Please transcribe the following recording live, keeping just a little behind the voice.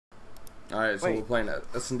Alright, so we're playing at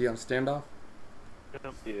SnD on Standoff?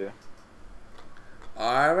 Yeah.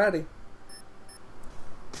 Alrighty.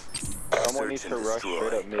 Someone needs to rush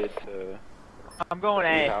straight up mid to... I'm going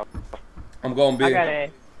A. I'm going B. I got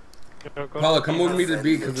A. Paula, come with me to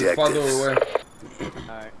B because it's farther away.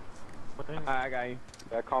 Alright. I got you.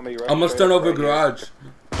 Yeah, call me rush I'm gonna straight stun up over right garage.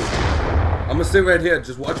 I'm gonna sit right here.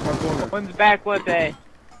 Just watch my corner. One's back left A.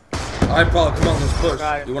 Alright, Paula, come on, let's push.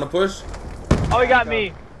 Got it. You wanna push? Oh, he got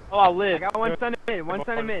me. Oh, I live. I got one stun in mid. One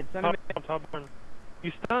stun in mid. Stun in mid. Top one.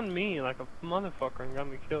 You stunned me like a motherfucker and got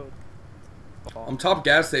me killed. I'm top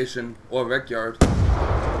gas station or rec yard.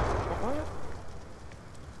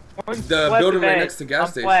 What? The Left building of right A. next to gas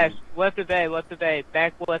I'm station. flash. Left of A. Left of A.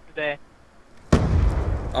 Back left of A.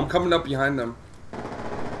 I'm coming up behind them.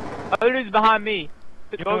 Other dude's behind me.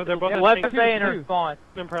 Yo, they're both Left in of A in her spawn.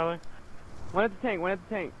 Probably. One at the tank. One at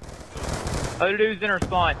the tank. Other dude's in her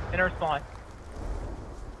spawn. In her spawn.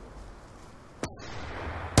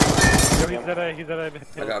 Yo, he's at A. He's at A.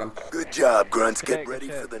 I got him. Good job, Grunts. Get Okay, ready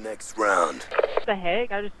good for the next round. What the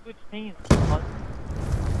heck? I just switched teams.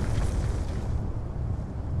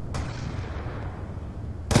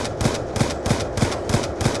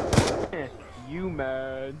 You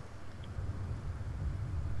mad?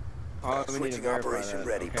 Oh, we need to Switching verify operation that.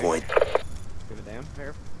 ready. Okay. Point. Give a damn.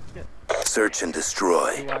 Verify. Search and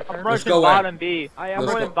destroy. I'm Let's rushing go, bottom B. I'm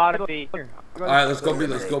Let's going go. bottom B. Alright, let's go B.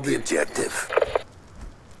 Let's go Eliminate the B. objective.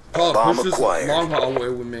 Paula, Bomb push this acquired. long hallway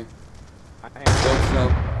with me. I am. Go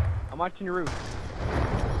slow. I'm watching your roof.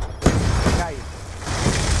 I got you.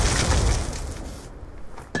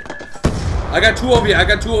 I got two over here. I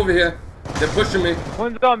got two over here. They're pushing me.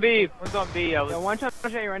 One's on B. One's on B. I Yo, was one shot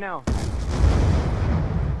you right now.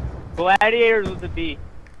 Gladiators with the B.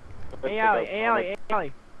 A alley. A alley. A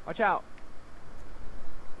alley. Watch out.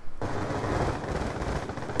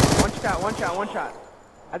 One shot. One shot. One shot.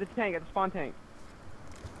 At the tank. At the spawn tank.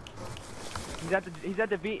 He's at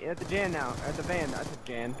the V at the Jan now. At the van. That's a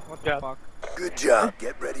Jan. What the fuck? Good job.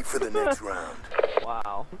 Get ready for the next round.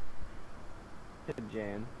 Wow. Hit the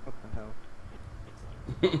Jan. What the hell?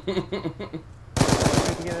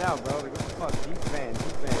 Get it out, bro. Like, what the fuck? Deep van.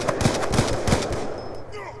 Deep van.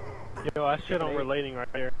 Yo, I shit on relating right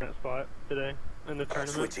here in that spot today in the tournament.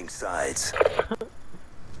 Switching sides.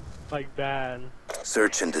 Like bad.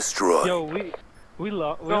 Search and destroy. Yo, we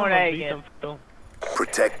lost. We Going almost A beat again. them, Phil.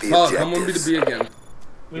 Protect the Paula, come with me to objectives. B again.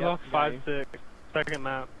 We Yep, lost got 5-6. Second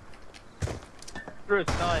map. Threw a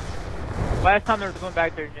stun. Last time they were going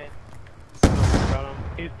back there, Jane. Got him.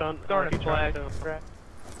 He's done. Throwing He a tried flag. to.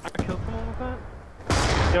 I killed someone with that?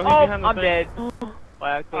 Yo, he's Oh, behind the I'm thing. dead.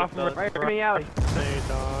 Flag. Off the Right in the alley. Hey,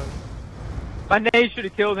 dog. My nade should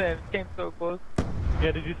have killed him. It came so close.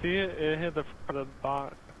 Yeah, did you see it? It hit the front of the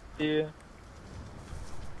box. Yeah.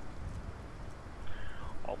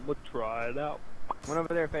 I'm gonna try it out. One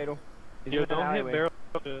over there, Fatal. He's Yo, in the don't hit alleyway. barrel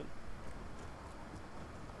shit.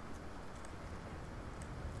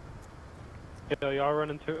 Yo, y'all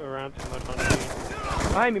running around too much on me.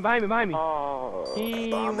 Behind me, behind me, behind me. Oh. He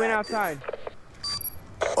Bomb went active. outside.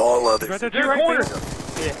 All Right others. there, Your right corner.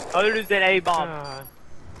 there. Yeah. Other dude's at A bomb. God.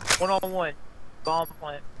 1-on-1. Bomb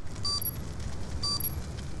plant.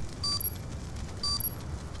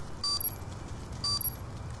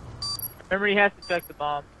 Remember, he has to check the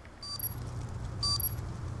bomb.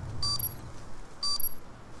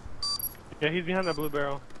 Yeah, he's behind that blue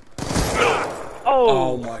barrel.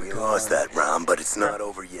 Oh Oh! my We god. lost that round, but it's not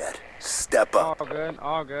over yet. Step All up. good,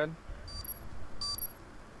 all good.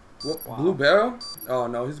 What, Wow. Blue barrel? Oh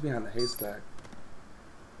no, he's behind the haystack.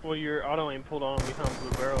 Well, your auto aim pulled on behind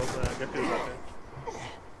blue barrels, and I guess he was right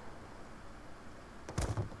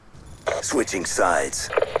there. Switching sides.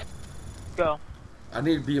 Go. I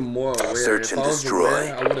need to be more aware. Search If and I was destroy.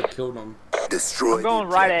 aware, I would have killed him. Destroy I'm going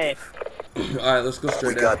the right A. objective. Alright, let's go We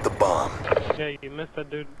straight got A. the bomb. Yeah, you missed that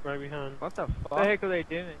dude right behind. What the What the fuck? heck are they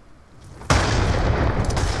doing?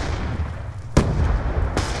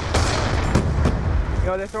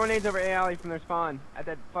 Yo, they're throwing nades over A alley from their spawn. At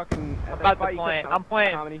that fucking. At I'm that about spot to you plant. took I'm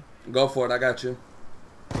planting. Comedy. Go for it, I got you.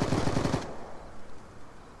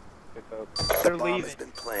 Pick up. The They're bomb leaving. has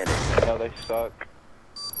been planted. No, they suck.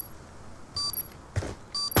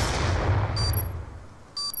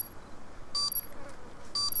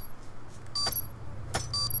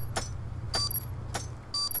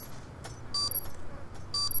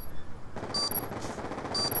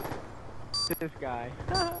 This guy.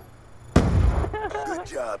 Good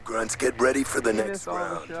job, Grunts. Get ready for the He next missed all the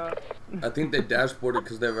round. shots. I think they dashboarded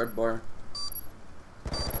because they're red bar.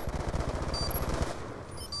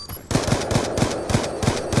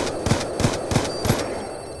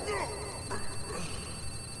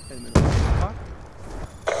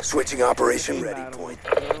 Switching operation Team ready battle. point.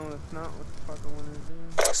 No, that's not what the fuck I wanted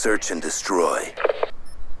to do. Search and destroy.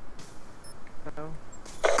 No.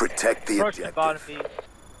 Protect the Rush the bottom objective. B.